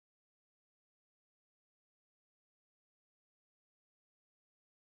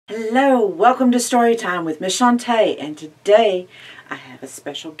Hello, welcome to Story Time with Miss Shantae, and today I have a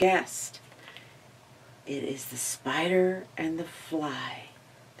special guest. It is The Spider and the Fly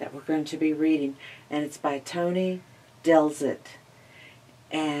that we're going to be reading, and it's by Tony Delzit,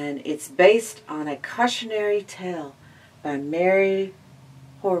 and it's based on a cautionary tale by Mary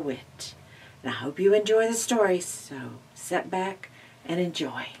Howitt. And I hope you enjoy the story, so sit back and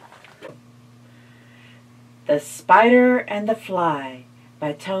enjoy. The Spider and the Fly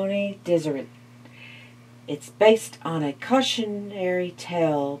by Tony Delzit. It's based on a cautionary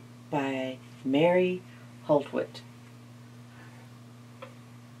tale by Mary Howitt.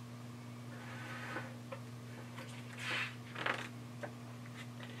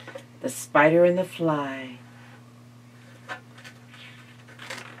 The Spider and the Fly.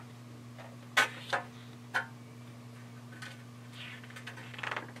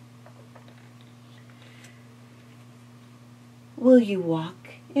 "Will you walk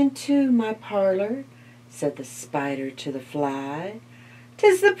into my parlor?" said the Spider to the Fly.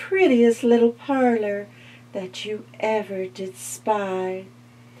 "'Tis the prettiest little parlor that you ever did spy.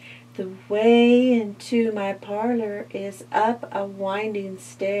 The way into my parlor is up a winding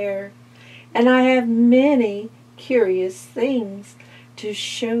stair, and I have many curious things to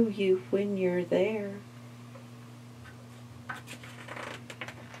show you when you're there."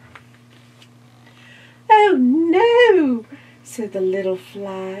 "Oh, no," said the little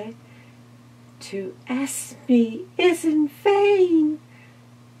Fly, "to ask me is in vain,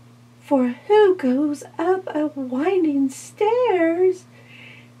 for who goes up a winding stairs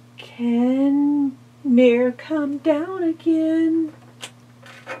can ne'er come down again."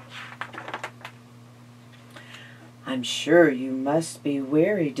 "I'm sure you must be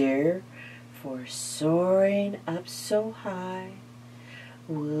weary, dear, for soaring up so high.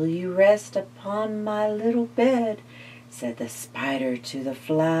 Will you rest upon my little bed?" said the Spider to the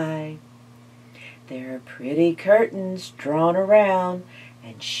Fly. "There are pretty curtains drawn around,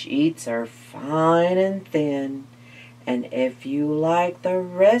 and sheets are fine and thin, and if you like the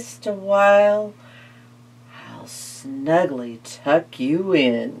rest a while, I'll snugly tuck you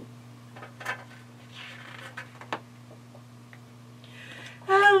in."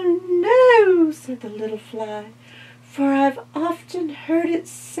 "Oh, no," said the little Fly, "for I've often heard it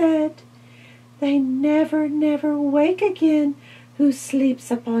said, they never, never wake again who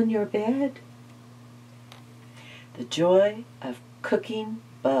sleeps upon your bed." The joy of cooking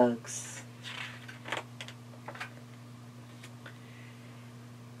bugs.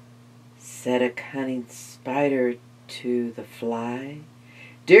 Said a cunning Spider to the Fly,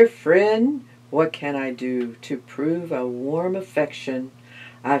 "Dear friend, what can I do to prove a warm affection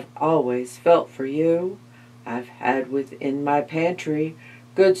I've always felt for you? I've had within my pantry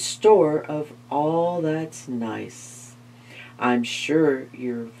good store of all that's nice. I'm sure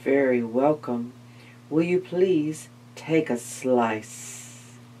you're very welcome. Will you please take a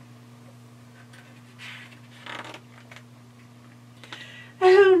slice?"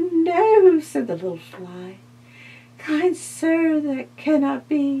 "Oh, no," said the little Fly, "kind sir, that cannot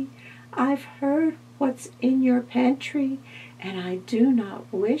be. I've heard what's in your pantry, and I do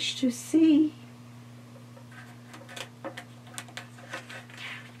not wish to see."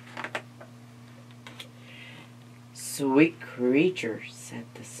 "Sweet creature," said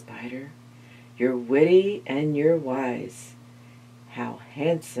the Spider, "you're witty and you're wise. How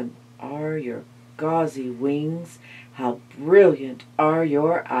handsome are your gauzy wings, how brilliant are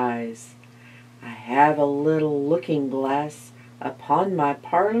your eyes. I have a little looking glass upon my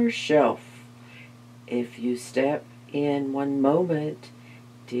parlor shelf. If you step in one moment,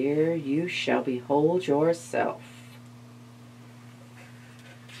 dear, you shall behold yourself."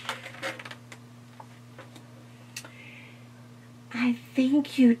 "I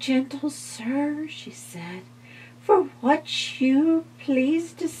thank you, gentle sir," she said, "for what you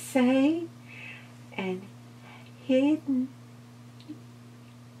please to say, and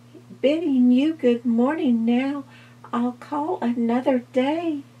bidding you good morning now, I'll call another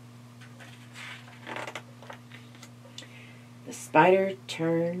day." The Spider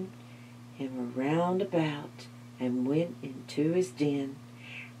turned him around about and went into his den,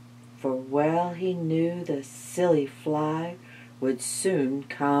 for well he knew the silly Fly would soon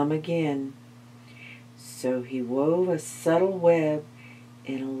come again. So he wove a subtle web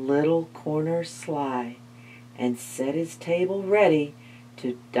in a little corner sly, and set his table ready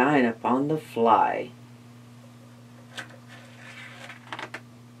to dine upon the Fly.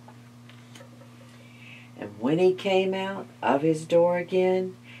 And when he came out of his door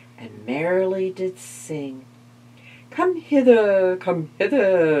again, and merrily did sing, come hither,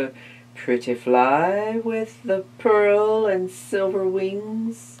 Pretty fly with the pearl and silver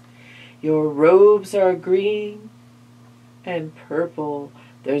wings, your robes are green and purple.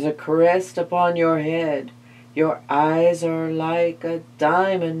 There's a crest upon your head. Your eyes are like a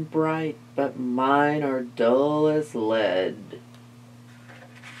diamond bright, but mine are dull as lead.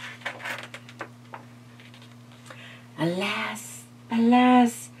 Alas,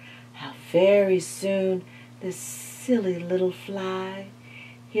 alas, how very soon the silly little fly,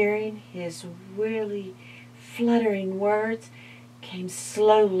 hearing his wearily fluttering words, came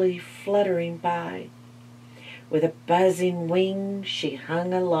slowly fluttering by. With a buzzing wing she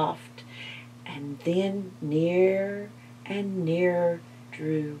hung aloft, and then nearer and nearer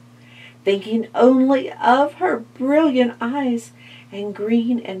drew, thinking only of her brilliant eyes and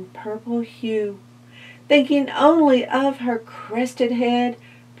green and purple hue, thinking only of her crested head.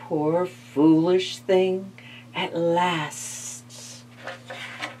 Poor foolish thing, at last.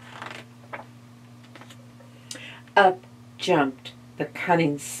 Up jumped the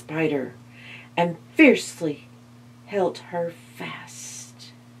cunning spider and fiercely held her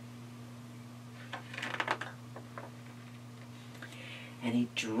fast. And he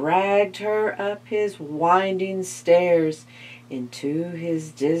dragged her up his winding stairs into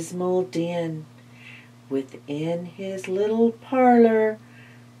his dismal den within his little parlor,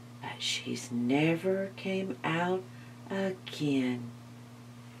 but she's never came out again.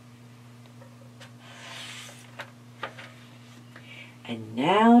 And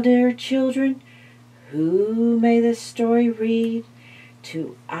now, dear children, who may the story read?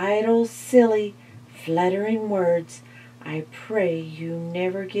 To idle, silly, fluttering words I pray you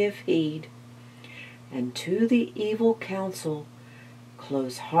never give heed, and to the evil counsel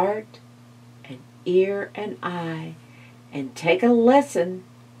close heart and ear and eye, and take a lesson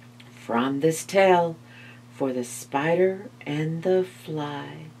from this tale for the spider and the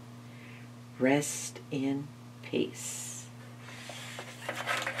fly. Rest in peace.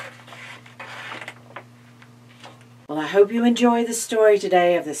 Well, I hope you enjoy the story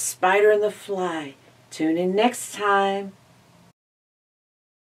today of the spider and the fly. Tune in next time.